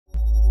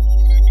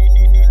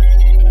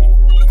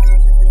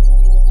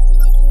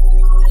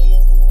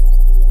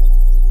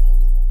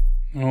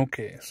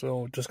Okay,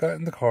 so just got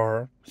in the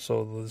car,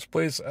 so the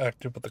display's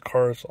active, but the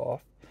car is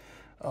off.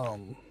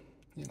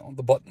 You know,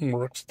 the button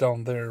works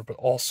down there, but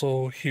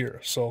also here.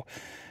 So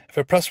if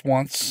I press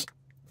once,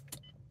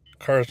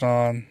 car's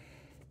on,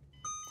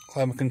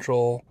 climate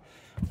control.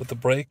 With the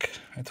brake,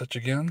 I touch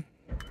again.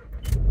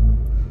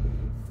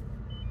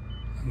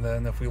 And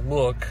then if we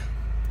look,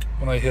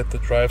 when I hit the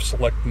drive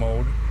select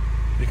mode,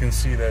 you can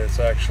see that it's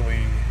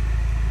actually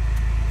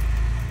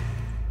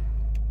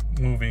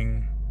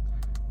moving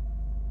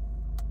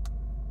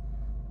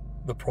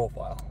the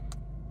profile.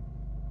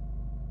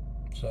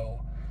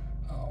 So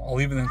I'll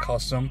leave it in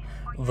custom.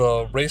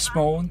 The race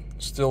mode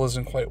still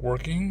isn't quite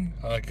working.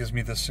 It gives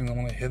me this signal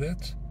when I hit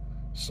it.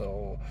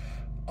 So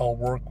I'll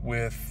work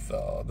with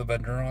the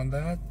vendor on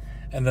that.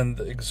 And then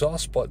the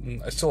exhaust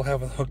button, I still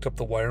haven't hooked up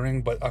the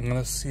wiring, but I'm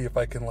gonna see if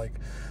I can like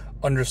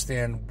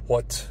understand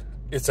what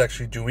it's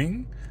actually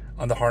doing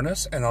on the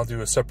harness, and I'll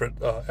do a separate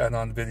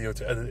add-on video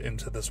to edit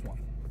into this one.